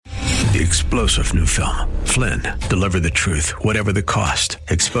The explosive new film, Flynn, deliver the truth, whatever the cost.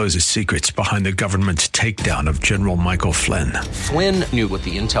 Exposes secrets behind the government's takedown of General Michael Flynn. Flynn knew what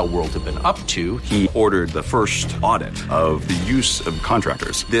the intel world had been up to. He ordered the first audit of the use of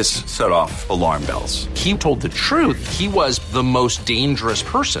contractors. This set off alarm bells. He told the truth. He was the most dangerous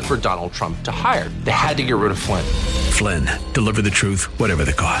person for Donald Trump to hire. They had to get rid of Flynn. Flynn, deliver the truth, whatever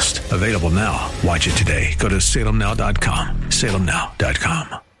the cost. Available now. Watch it today. Go to salemnow.com.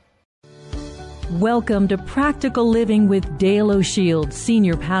 salemnow.com. Welcome to Practical Living with Dale O'Shields,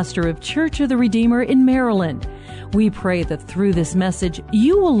 Senior Pastor of Church of the Redeemer in Maryland. We pray that through this message,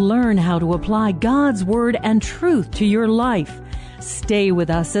 you will learn how to apply God's Word and truth to your life. Stay with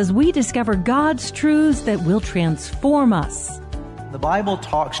us as we discover God's truths that will transform us. The Bible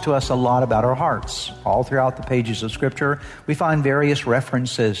talks to us a lot about our hearts. All throughout the pages of Scripture, we find various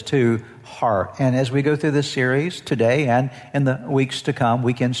references to heart. And as we go through this series today and in the weekends to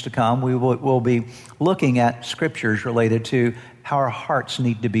come, we will be looking at Scriptures related to how our hearts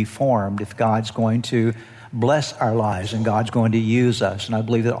need to be formed if God's going to bless our lives and God's going to use us. And I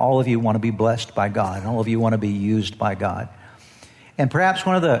believe that all of you want to be blessed by God and all of you want to be used by God. And perhaps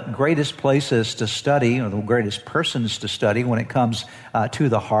one of the greatest places to study, or the greatest persons to study when it comes to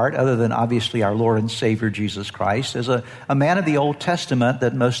the heart, other than obviously our Lord and Savior Jesus Christ, is a man of the Old Testament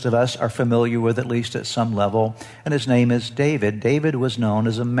that most of us are familiar with, at least at some level, and his name is David. David was known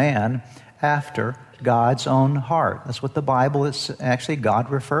as a man after God's own heart. That's what the Bible is. Actually, God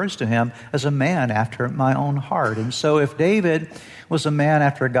refers to him as a man after my own heart. And so if David was a man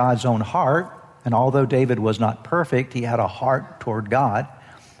after God's own heart, and although David was not perfect, he had a heart toward God,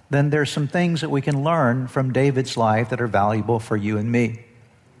 then there's some things that we can learn from David's life that are valuable for you and me.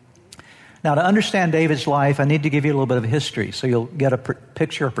 Now, to understand David's life, I need to give you a little bit of history so you'll get a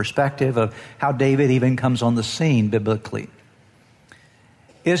picture, a perspective of how David even comes on the scene biblically.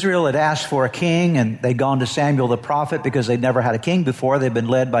 Israel had asked for a king, and they'd gone to Samuel the prophet because they'd never had a king before. They'd been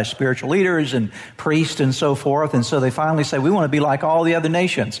led by spiritual leaders and priests and so forth. And so they finally say, we want to be like all the other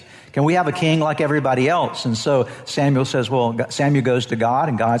nations. Can we have a king like everybody else? And so Samuel goes to God,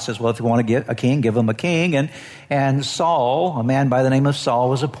 and God says, well, if you want to get a king, give him a king. And Saul, a man by the name of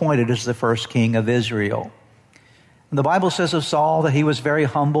Saul, was appointed as the first king of Israel. And the Bible says of Saul that he was very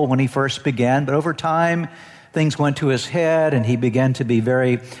humble when he first began, but over time, things went to his head, and he began to be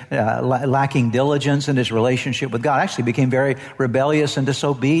very lacking diligence in his relationship with God. Actually became very rebellious and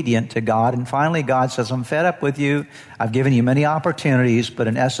disobedient to God. And finally, God says, I'm fed up with you. I've given you many opportunities, but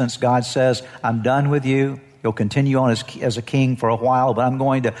in essence, God says, I'm done with you. You'll continue on as a king for a while, but I'm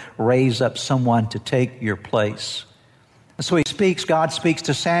going to raise up someone to take your place. And so God speaks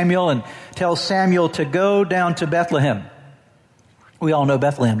to Samuel and tells Samuel to go down to Bethlehem. We all know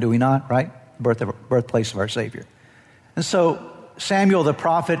Bethlehem, do we not, right? Birthplace of our Savior. And so Samuel the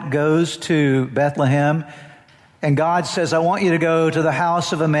prophet goes to Bethlehem, and God says, I want you to go to the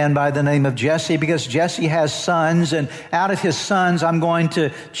house of a man by the name of Jesse, because Jesse has sons, and out of his sons I'm going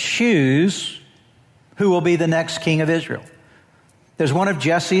to choose who will be the next king of Israel. There's one of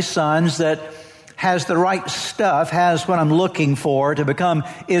Jesse's sons that has the right stuff, has what I'm looking for to become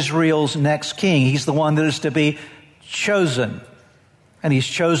Israel's next king. He's the one that is to be chosen. And he's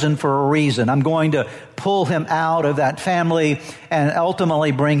chosen for a reason. I'm going to pull him out of that family and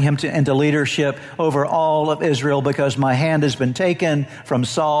ultimately bring him into leadership over all of Israel, because my hand has been taken from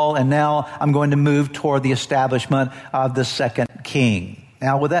Saul, and now I'm going to move toward the establishment of the second king.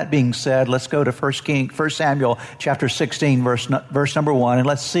 Now, with that being said, let's go to 1 Samuel chapter 16, verse number 1, and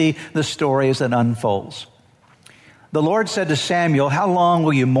let's see the story as it unfolds. The Lord said to Samuel, how long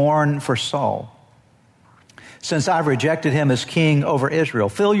will you mourn for Saul, since I've rejected him as king over Israel?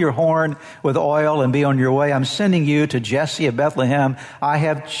 Fill your horn with oil and be on your way. I'm sending you to Jesse of Bethlehem. I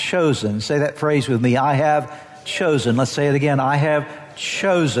have chosen. Say that phrase with me. I have chosen. Let's say it again. I have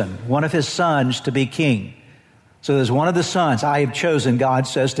chosen one of his sons to be king. So there's one of the sons I have chosen, God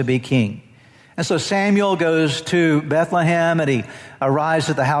says, to be king. And so Samuel goes to Bethlehem, and he arrives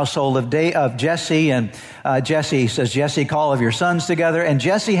at the household of Jesse. And Jesse says, Jesse, call all of your sons together. And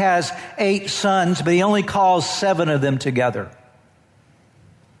Jesse has 8 sons, but he only calls 7 of them together.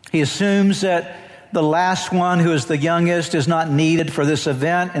 He assumes that the last one, who is the youngest, is not needed for this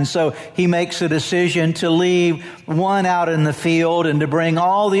event. And so he makes a decision to leave one out in the field and to bring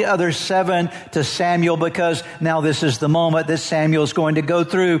all the other 7 to Samuel, because now this is the moment that Samuel is going to go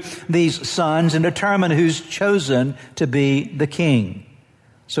through these sons and determine who's chosen to be the king.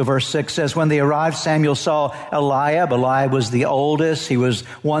 So verse 6 says, when they arrived, Samuel saw Eliab. Eliab was the oldest. He was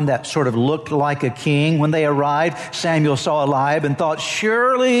one that sort of looked like a king. When they arrived, Samuel saw Eliab and thought,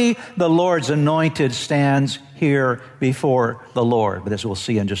 surely the Lord's anointed stands here before the Lord. But as we'll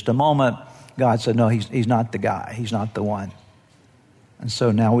see in just a moment, God said, no, he's not the guy. He's not the one. And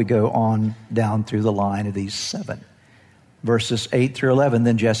so now we go on down through the line of these 7. Verses 8 through 11,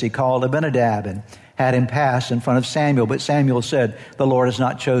 then Jesse called Abinadab and had him pass in front of Samuel. But Samuel said, the Lord has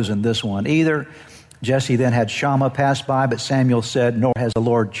not chosen this one either. Jesse then had Shammah pass by, but Samuel said, nor has the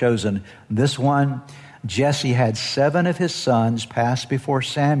Lord chosen this one. Jesse had 7 of his sons pass before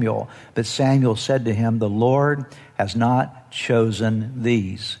Samuel, but Samuel said to him, the Lord has not chosen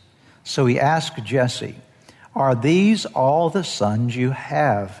these. So he asked Jesse, are these all the sons you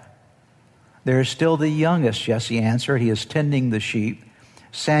have? There is still the youngest, Jesse answered. He is tending the sheep.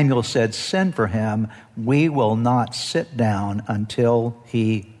 Samuel said, send for him. We will not sit down until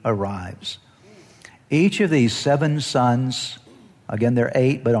he arrives. Each of these 7 sons, again, there are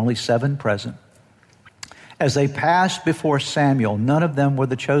 8, but only 7 present. As they passed before Samuel, none of them were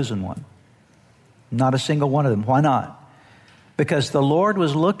the chosen one. Not a single one of them. Why not? Because the Lord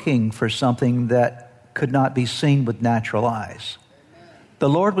was looking for something that could not be seen with natural eyes. The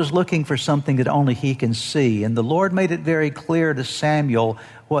Lord was looking for something that only he can see. And the Lord made it very clear to Samuel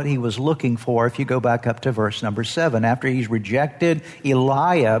what he was looking for. If you go back up to verse number 7, after he's rejected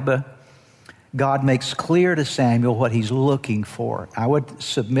Eliab, God makes clear to Samuel what he's looking for. I would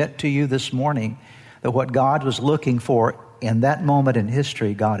submit to you this morning that what God was looking for in that moment in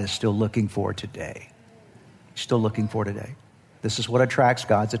history, God is still looking for today. He's still looking for today. This is what attracts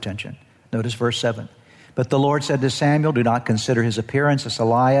God's attention. Notice verse 7. But the Lord said to Samuel, do not consider his appearance as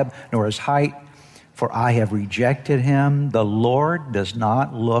Eliab, nor his height, for I have rejected him. The Lord does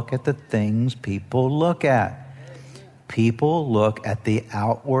not look at the things people look at. People look at the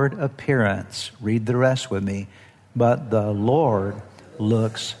outward appearance. Read the rest with me. But the Lord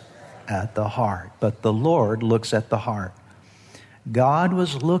looks at the heart. But the Lord looks at the heart. God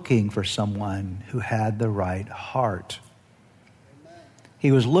was looking for someone who had the right heart.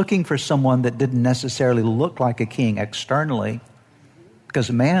 He was looking for someone that didn't necessarily look like a king externally,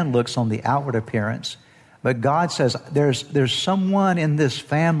 because man looks on the outward appearance. But God says, there's someone in this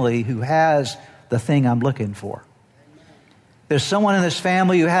family who has the thing I'm looking for. There's someone in this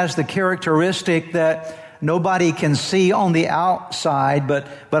family who has the characteristic that nobody can see on the outside, but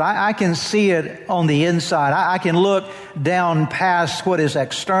I can see it on the inside. I can look down past what is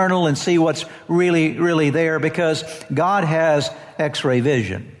external and see what's really, really there, because God has X-ray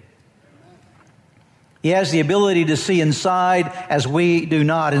vision. He has the ability to see inside as we do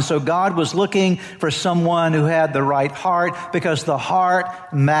not. And so God was looking for someone who had the right heart, because the heart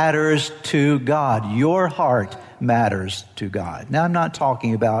matters to God. Your heart matters to God. Now, I'm not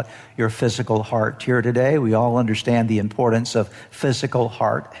talking about your physical heart here today. We all understand the importance of physical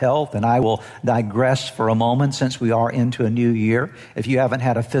heart health, and I will digress for a moment since we are into a new year. If you haven't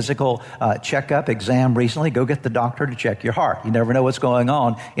had a physical checkup exam recently, go get the doctor to check your heart. You never know what's going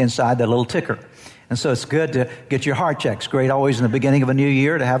on inside that little ticker. And so it's good to get your heart checked. It's great always in the beginning of a new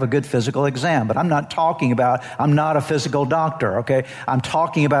year to have a good physical exam. But I'm not a physical doctor, okay? I'm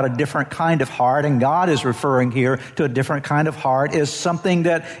talking about a different kind of heart, and God is referring here to a different kind of heart. Is something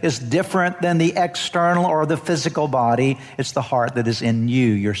that is different than the external or the physical body. It's the heart that is in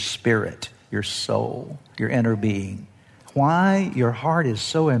you, your spirit, your soul, your inner being. Why your heart is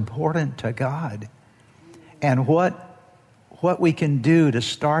so important to God, and what we can do to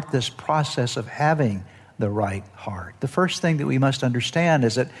start this process of having the right heart. The first thing that we must understand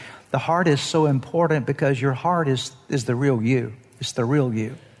is that the heart is so important because your heart is the real you. It's the real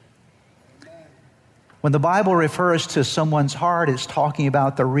you. When the Bible refers to someone's heart, it's talking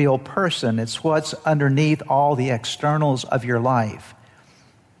about the real person. It's what's underneath all the externals of your life.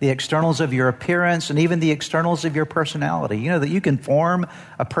 The externals of your appearance and even the externals of your personality. You know that you can form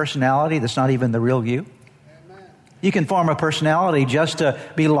a personality that's not even the real you. You can form a personality just to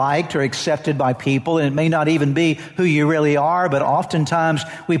be liked or accepted by people, and it may not even be who you really are, but oftentimes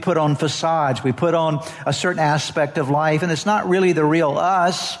we put on facades. We put on a certain aspect of life, and it's not really the real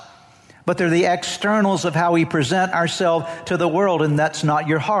us, but they're the externals of how we present ourselves to the world, and that's not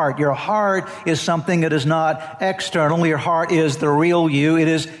your heart. Your heart is something that is not external. Your heart is the real you. It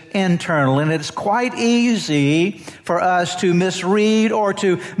is internal, and it's quite easy for us to misread or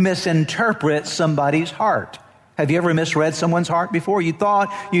to misinterpret somebody's heart. Have you ever misread someone's heart before? You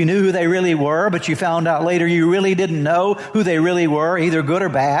thought you knew who they really were, but you found out later you really didn't know who they really were, either good or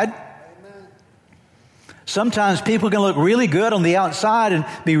bad. Amen. Sometimes people can look really good on the outside and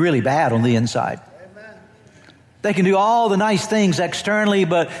be really bad on the inside. Amen. They can do all the nice things externally,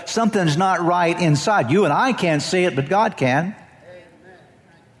 but something's not right inside. You and I can't see it, but God can.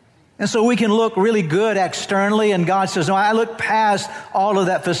 And so we can look really good externally, and God says, no, I look past all of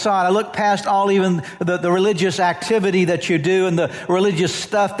that facade. I look past all even the religious activity that you do and the religious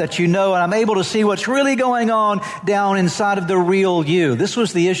stuff that you know, and I'm able to see what's really going on down inside of the real you. This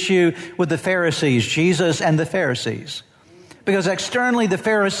was the issue with the Pharisees, Jesus and the Pharisees. Because externally, the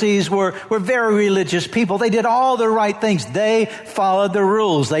Pharisees were very religious people. They did all the right things. They followed the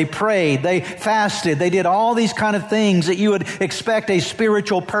rules. They prayed. They fasted. They did all these kind of things that you would expect a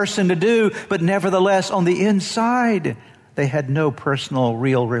spiritual person to do. But nevertheless, on the inside, they had no personal,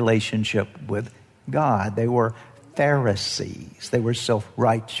 real relationship with God. They were Pharisees. They were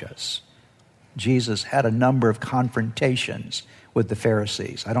self-righteous. Jesus had a number of confrontations with the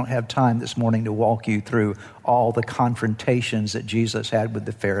Pharisees. I don't have time this morning to walk you through all the confrontations that Jesus had with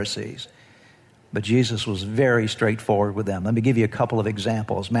the Pharisees. But Jesus was very straightforward with them. Let me give you a couple of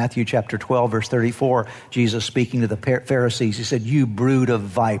examples. Matthew chapter 12, verse 34, Jesus speaking to the Pharisees, he said, "You brood of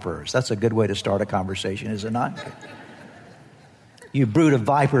vipers." That's a good way to start a conversation, is it not? You brood of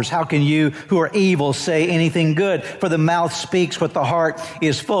vipers, how can you who are evil say anything good? For the mouth speaks what the heart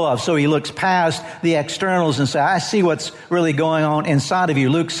is full of. So he looks past the externals and says, I see what's really going on inside of you.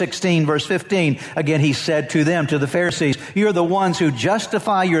 Luke 16, verse 15, again he said to them, to the Pharisees, you're the ones who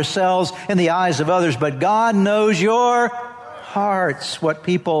justify yourselves in the eyes of others, but God knows your hearts. What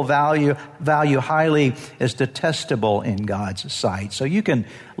people value highly is detestable in God's sight. So you can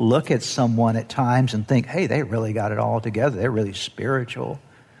look at someone at times and think, hey, they really got it all together. They're really spiritual.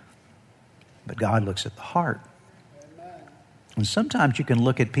 But God looks at the heart. And sometimes you can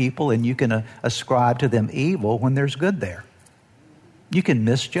look at people and you can ascribe to them evil when there's good there. You can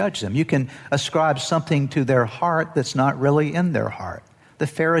misjudge them. You can ascribe something to their heart that's not really in their heart. The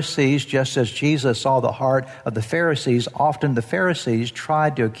Pharisees, just as Jesus saw the heart of the Pharisees, often the Pharisees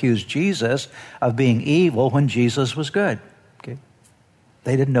tried to accuse Jesus of being evil when Jesus was good. Okay?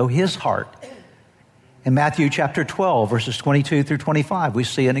 They didn't know his heart. In Matthew chapter 12, verses 22 through 25, we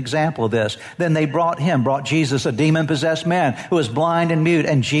see an example of this. Then they brought Jesus, a demon-possessed man who was blind and mute,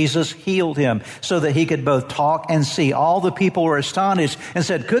 and Jesus healed him so that he could both talk and see. All the people were astonished and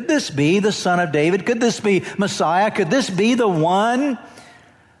said, could this be the Son of David? Could this be Messiah? Could this be the one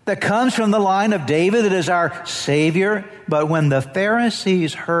that comes from the line of David, that is our Savior? But when the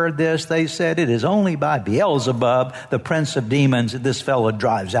Pharisees heard this, they said, it is only by Beelzebub, the prince of demons, that this fellow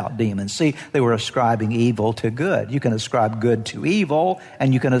drives out demons. See, they were ascribing evil to good. You can ascribe good to evil,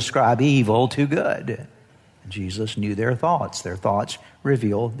 and you can ascribe evil to good. Jesus knew their thoughts. Their thoughts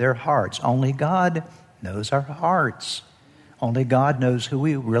reveal their hearts. Only God knows our hearts. Only God knows who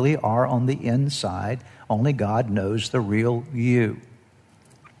we really are on the inside. Only God knows the real you.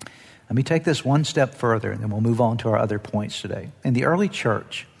 Let me take this one step further, and then we'll move on to our other points today. In the early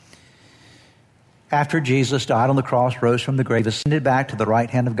church, after Jesus died on the cross, rose from the grave, ascended back to the right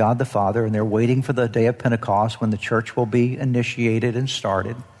hand of God the Father, and they're waiting for the day of Pentecost when the church will be initiated and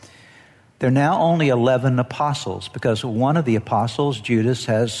started. There are now only 11 apostles, because one of the apostles, Judas,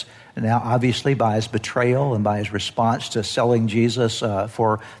 has now, obviously, by his betrayal and by his response to selling Jesus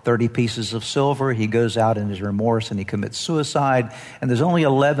for 30 pieces of silver, he goes out in his remorse and he commits suicide. And there's only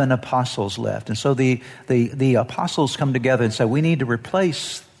 11 apostles left. And so the apostles come together and say, we need to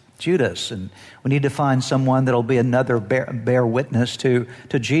replace Judas, and we need to find someone that'll be another bear witness to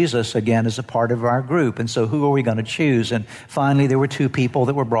Jesus again as a part of our group. And so who are we going to choose? And finally, there were two people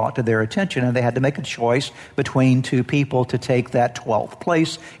that were brought to their attention, and they had to make a choice between two people to take that 12th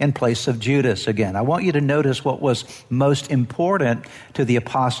place in place of Judas again. I want you to notice what was most important to the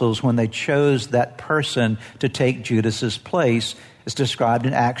apostles when they chose that person to take Judas's place. It's described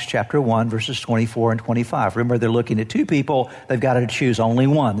in Acts chapter 1, verses 24 and 25. Remember, they're looking at two people. They've got to choose only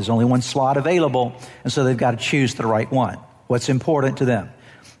one. There's only one slot available, and so they've got to choose the right one. What's important to them?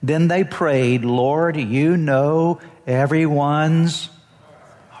 Then they prayed, Lord, you know everyone's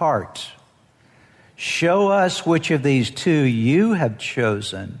heart. Show us which of these two you have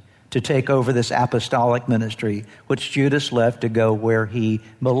chosen to take over this apostolic ministry, which Judas left to go where he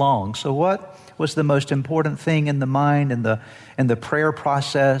belongs. So what was the most important thing in the mind and the prayer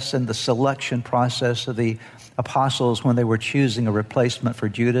process and the selection process of the apostles when they were choosing a replacement for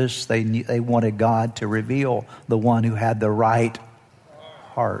Judas? They wanted God to reveal the one who had the right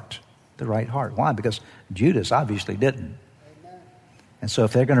heart. The right heart. Why? Because Judas obviously didn't. And so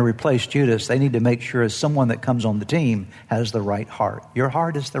if they're going to replace Judas, they need to make sure someone that comes on the team has the right heart. Your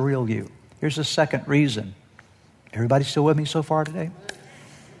heart is the real you. Here's the second reason. Everybody still with me so far today?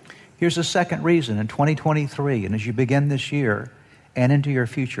 Here's the second reason in 2023, and as you begin this year and into your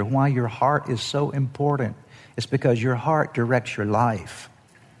future, why your heart is so important. It's because your heart directs your life.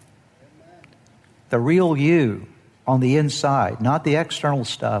 The real you on the inside, not the external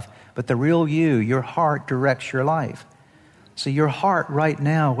stuff, but the real you, your heart directs your life. So your heart right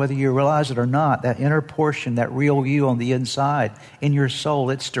now, whether you realize it or not, that inner portion, that real you on the inside, in your soul,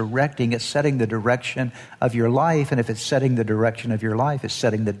 it's setting the direction of your life. And if it's setting the direction of your life, it's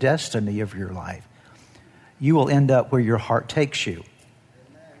setting the destiny of your life. You will end up where your heart takes you.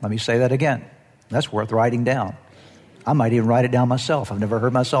 Let me say that again. That's worth writing down. I might even write it down myself. I've never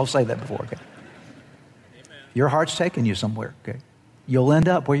heard myself say that before. Okay? Your heart's taking you somewhere. Okay? You'll end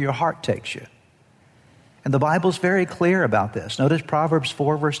up where your heart takes you. And the Bible's very clear about this. Notice Proverbs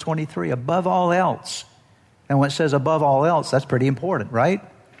 4, verse 23, above all else. And when it says above all else, that's pretty important, right?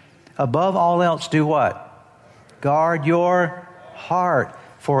 Above all else, do what? Guard your heart,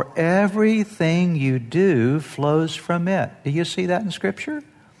 for everything you do flows from it. Do you see that in Scripture?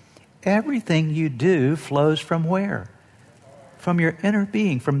 Everything you do flows from where? From your inner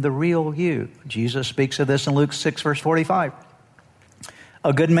being, from the real you. Jesus speaks of this in Luke 6, verse 45.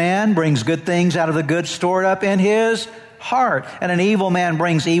 A good man brings good things out of the good stored up in his heart. And an evil man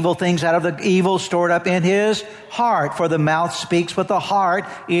brings evil things out of the evil stored up in his heart. For the mouth speaks what the heart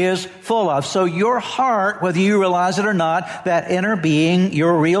is full of. So your heart, whether you realize it or not, that inner being,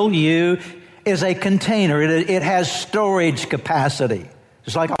 your real you, is a container. It has storage capacity.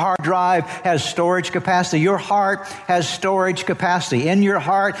 Just like a hard drive has storage capacity, your heart has storage capacity. In your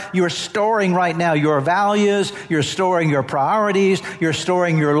heart, you're storing right now your values, you're storing your priorities, you're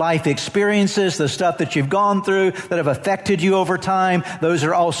storing your life experiences, the stuff that you've gone through that have affected you over time. Those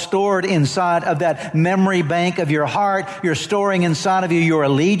are all stored inside of that memory bank of your heart. You're storing inside of you your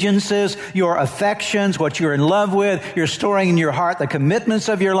allegiances, your affections, what you're in love with. You're storing in your heart the commitments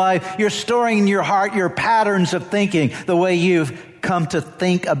of your life. You're storing in your heart your patterns of thinking, the way you've come to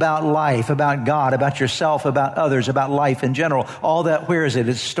think about life, about God, about yourself, about others, about life in general. All that, where is it?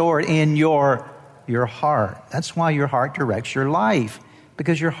 It's stored in your heart. That's why your heart directs your life,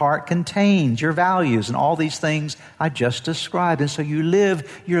 because your heart contains your values and all these things I just described. And so you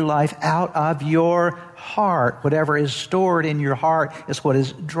live your life out of your heart. Whatever is stored in your heart is what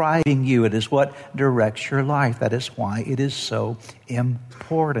is driving you. It is what directs your life. That is why it is so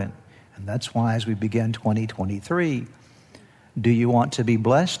important. And that's why as we begin 2023, do you want to be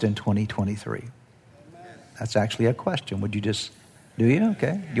blessed in 2023? That's actually a question. Do you?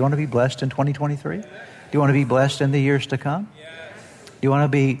 Okay. Do you want to be blessed in 2023? Do you want to be blessed in the years to come? Do you want to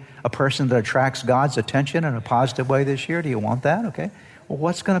be a person that attracts God's attention in a positive way this year? Do you want that? Okay. Well,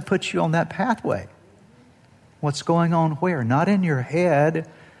 what's going to put you on that pathway? What's going on where? Not in your head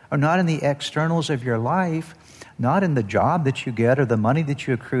or not in the externals of your life, not in the job that you get or the money that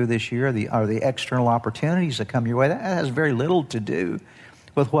you accrue this year or the external opportunities that come your way. That has very little to do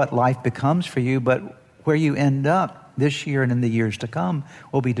with what life becomes for you, but where you end up this year and in the years to come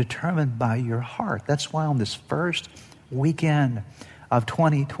will be determined by your heart. That's why on this first weekend of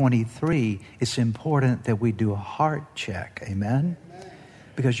 2023, it's important that we do a heart check. Amen?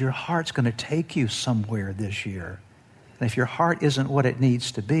 Because your heart's going to take you somewhere this year. And if your heart isn't what it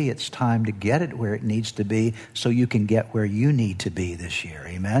needs to be, it's time to get it where it needs to be so you can get where you need to be this year.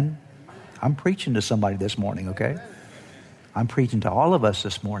 Amen? I'm preaching to somebody this morning, okay? I'm preaching to all of us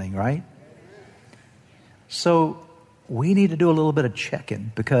this morning, right? So we need to do a little bit of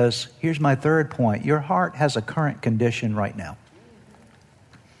checking, because here's my third point. Your heart has a current condition right now.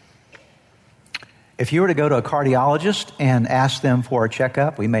 If you were to go to a cardiologist and ask them for a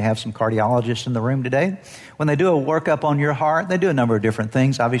checkup, we may have some cardiologists in the room today. When they do a workup on your heart, they do a number of different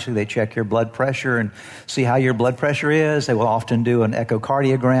things. Obviously, they check your blood pressure and see how your blood pressure is. They will often do an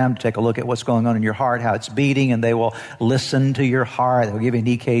echocardiogram to take a look at what's going on in your heart, how it's beating, and they will listen to your heart. They'll give you an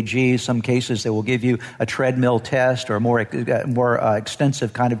EKG. In some cases, they will give you a treadmill test or a more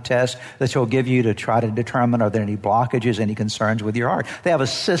extensive kind of test that will give you to try to determine are there any blockages, any concerns with your heart. They have a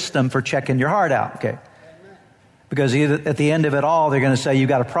system for checking your heart out, okay? Because either at the end of it all, they're going to say you've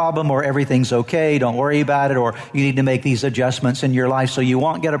got a problem or everything's okay, don't worry about it, or you need to make these adjustments in your life so you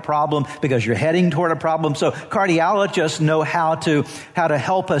won't get a problem because you're heading toward a problem. So cardiologists know how to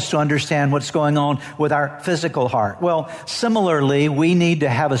help us to understand what's going on with our physical heart. Well, similarly, we need to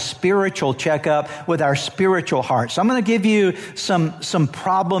have a spiritual checkup with our spiritual heart. So I'm going to give you some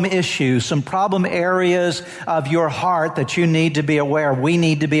problem issues, some problem areas of your heart that you need to be aware of, we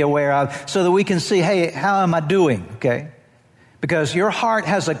need to be aware of, so that we can see, hey, how am I doing? Okay. Because your heart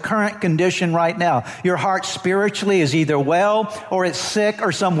has a current condition right now. Your heart spiritually is either well or it's sick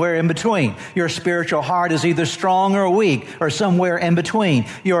or somewhere in between. Your spiritual heart is either strong or weak or somewhere in between.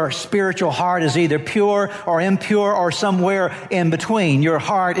 Your spiritual heart is either pure or impure or somewhere in between. Your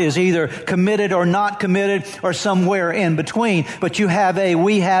heart is either committed or not committed or somewhere in between. But we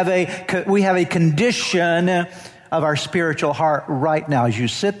have a condition of our spiritual heart right now. As you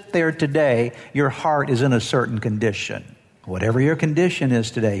sit there today, your heart is in a certain condition. Whatever your condition is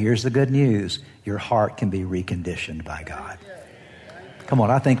today, here's the good news. Your heart can be reconditioned by God. Come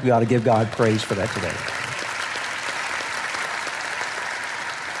on, I think we ought to give God praise for that today.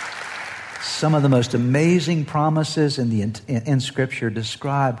 Some of the most amazing promises in Scripture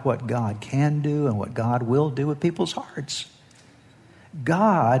describe what God can do and what God will do with people's hearts.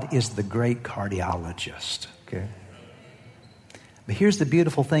 God is the great cardiologist. Okay? But here's the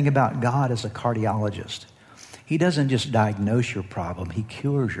beautiful thing about God as a cardiologist. He doesn't just diagnose your problem, He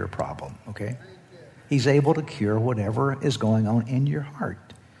cures your problem, okay? He's able to cure whatever is going on in your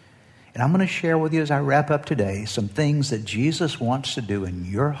heart. And I'm going to share with you as I wrap up today some things that Jesus wants to do in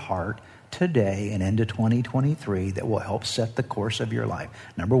your heart today and into 2023 that will help set the course of your life.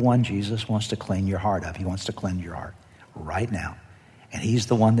 Number one, Jesus wants to clean your heart up. He wants to cleanse your heart right now. And He's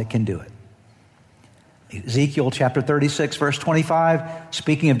the one that can do it. Ezekiel chapter 36, verse 25,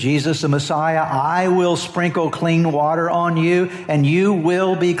 speaking of Jesus, the Messiah, I will sprinkle clean water on you, and you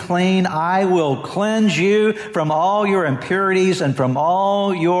will be clean. I will cleanse you from all your impurities and from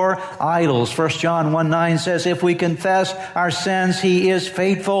all your idols. 1 John 1:9 says, if we confess our sins, He is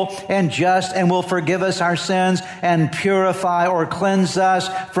faithful and just and will forgive us our sins and purify or cleanse us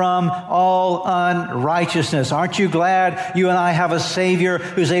from all unrighteousness. Aren't you glad you and I have a Savior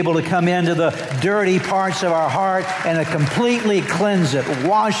who's able to come into the dirty parts of our heart and to completely cleanse it,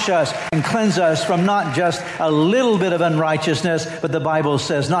 wash us and cleanse us from not just a little bit of unrighteousness, but the Bible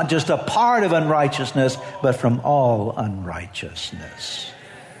says not just a part of unrighteousness, but from all unrighteousness.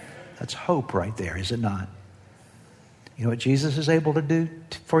 That's hope right there, is it not? You know what Jesus is able to do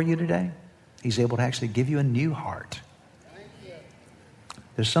for you today? He's able to actually give you a new heart.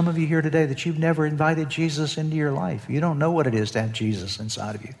 There's some of you here today that you've never invited Jesus into your life. You don't know what it is to have Jesus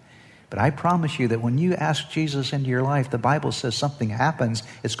inside of you. But I promise you that when you ask Jesus into your life, the Bible says something happens.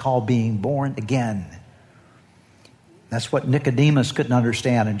 It's called being born again. That's what Nicodemus couldn't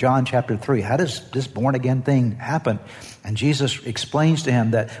understand in John chapter 3. How does this born again thing happen? And Jesus explains to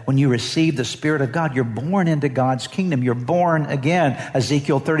him that when you receive the Spirit of God, you're born into God's kingdom. You're born again.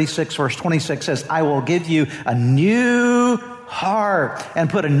 Ezekiel 36 verse 26 says, I will give you a new heart and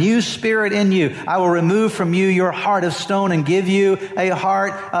put a new spirit in you. I will remove from you your heart of stone and give you a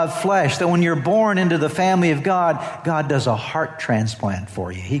heart of flesh. That when you're born into the family of God, God does a heart transplant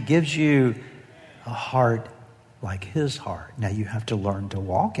for you. He gives you a heart like His heart. Now you have to learn to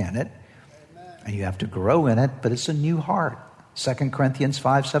walk in it and you have to grow in it, but it's a new heart. 2 Corinthians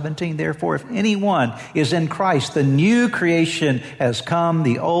 5:17, therefore, if anyone is in Christ, the new creation has come,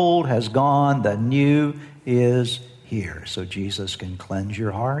 the old has gone, the new is here. So Jesus can cleanse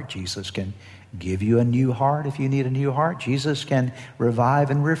your heart. Jesus can give you a new heart if you need a new heart. Jesus can revive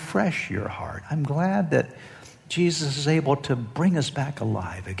and refresh your heart. I'm glad that Jesus is able to bring us back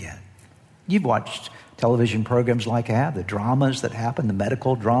alive again. You've watched television programs like that, the dramas that happen, the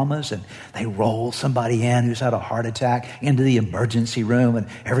medical dramas, and they roll somebody in who's had a heart attack into the emergency room, and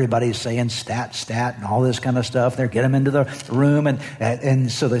everybody's saying stat, stat, and all this kind of stuff. They get them into the room,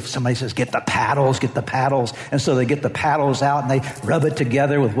 and so somebody says, get the paddles. And so they get the paddles out, and they rub it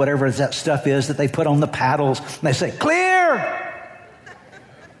together with whatever that stuff is that they put on the paddles, and they say, clear!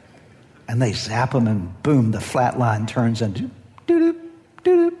 And they zap them, and boom, the flat line turns into doo-doop,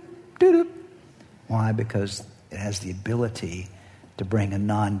 doo-doop, doo-doop. Why? Because it has the ability to bring a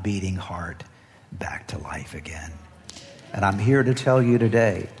non-beating heart back to life again. And I'm here to tell you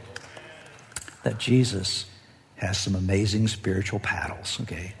today that Jesus has some amazing spiritual paddles,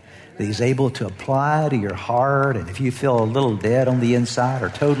 okay? That He's able to apply to your heart. And if you feel a little dead on the inside or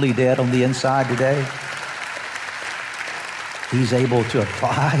totally dead on the inside today, He's able to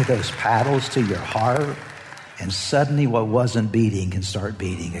apply those paddles to your heart. And suddenly what wasn't beating can start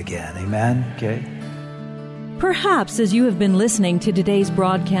beating again. Amen? Okay? Perhaps as you have been listening to today's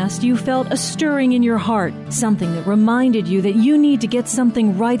broadcast, you felt a stirring in your heart, something that reminded you that you need to get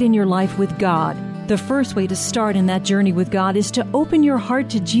something right in your life with God. The first way to start in that journey with God is to open your heart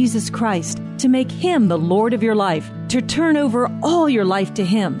to Jesus Christ, to make Him the Lord of your life, to turn over all your life to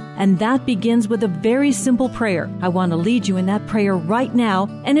Him. And that begins with a very simple prayer. I want to lead you in that prayer right now,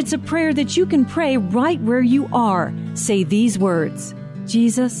 and it's a prayer that you can pray right where you are. Say these words: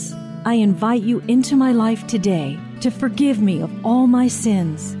 Jesus, I invite you into my life today. to forgive me of all my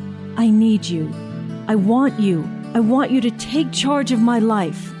sins. I need you. I want you. I want you to take charge of my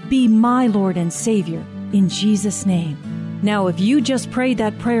life. Be my Lord and Savior. In Jesus' name. Now, if you just prayed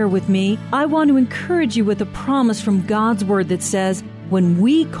that prayer with me, I want to encourage you with a promise from God's Word that says, when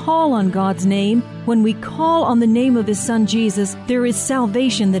we call on God's name, when we call on the name of His Son Jesus, there is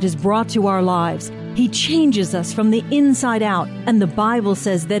salvation that is brought to our lives. He changes us from the inside out. And the Bible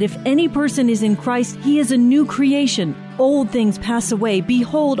says that if any person is in Christ, he is a new creation. Old things pass away.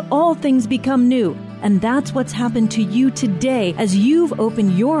 Behold, all things become new. And that's what's happened to you today as you've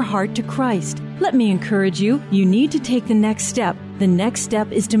opened your heart to Christ. Let me encourage you. You need to take the next step. The next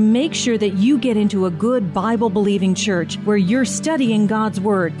step is to make sure that you get into a good Bible-believing church where you're studying God's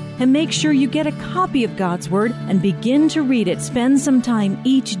Word. And make sure you get a copy of God's Word and begin to read it. Spend some time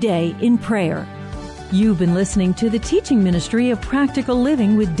each day in prayer. You've been listening to the teaching ministry of Practical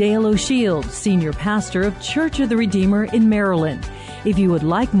Living with Dale O'Shields, Senior Pastor of Church of the Redeemer in Maryland. If you would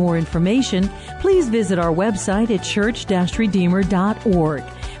like more information, please visit our website at church-redeemer.org.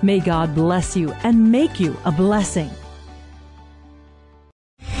 May God bless you and make you a blessing.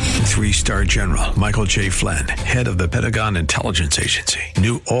 3-star General Michael J. Flynn, head of the Pentagon Intelligence Agency,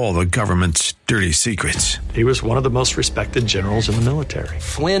 knew all the government's dirty secrets. He was one of the most respected generals in the military.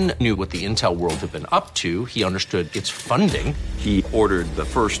 Flynn knew what the intel world had been up to. He understood its funding. He ordered the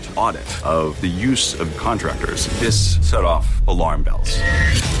first audit of the use of contractors. This set off alarm bells.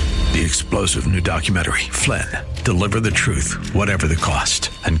 The explosive new documentary, Flynn, Deliver the Truth, Whatever the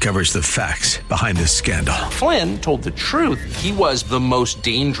Cost, uncovers the facts behind this scandal. Flynn told the truth. He was the most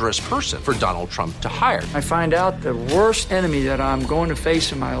dangerous person for Donald Trump to hire. I find out the worst enemy that I'm going to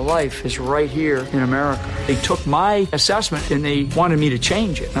face in my life is right here in America. They took my assessment and they wanted me to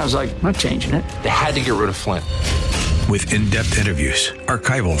change it. And I was like, I'm not changing it. They had to get rid of Flynn. With in-depth interviews,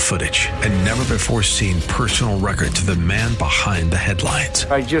 archival footage, and never-before-seen personal records of the man behind the headlines.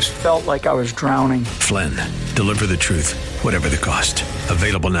 I just felt like I was drowning. Flynn, Deliver the Truth, Whatever the Cost.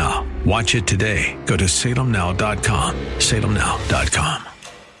 Available now. Watch it today. Go to salemnow.com. salemnow.com.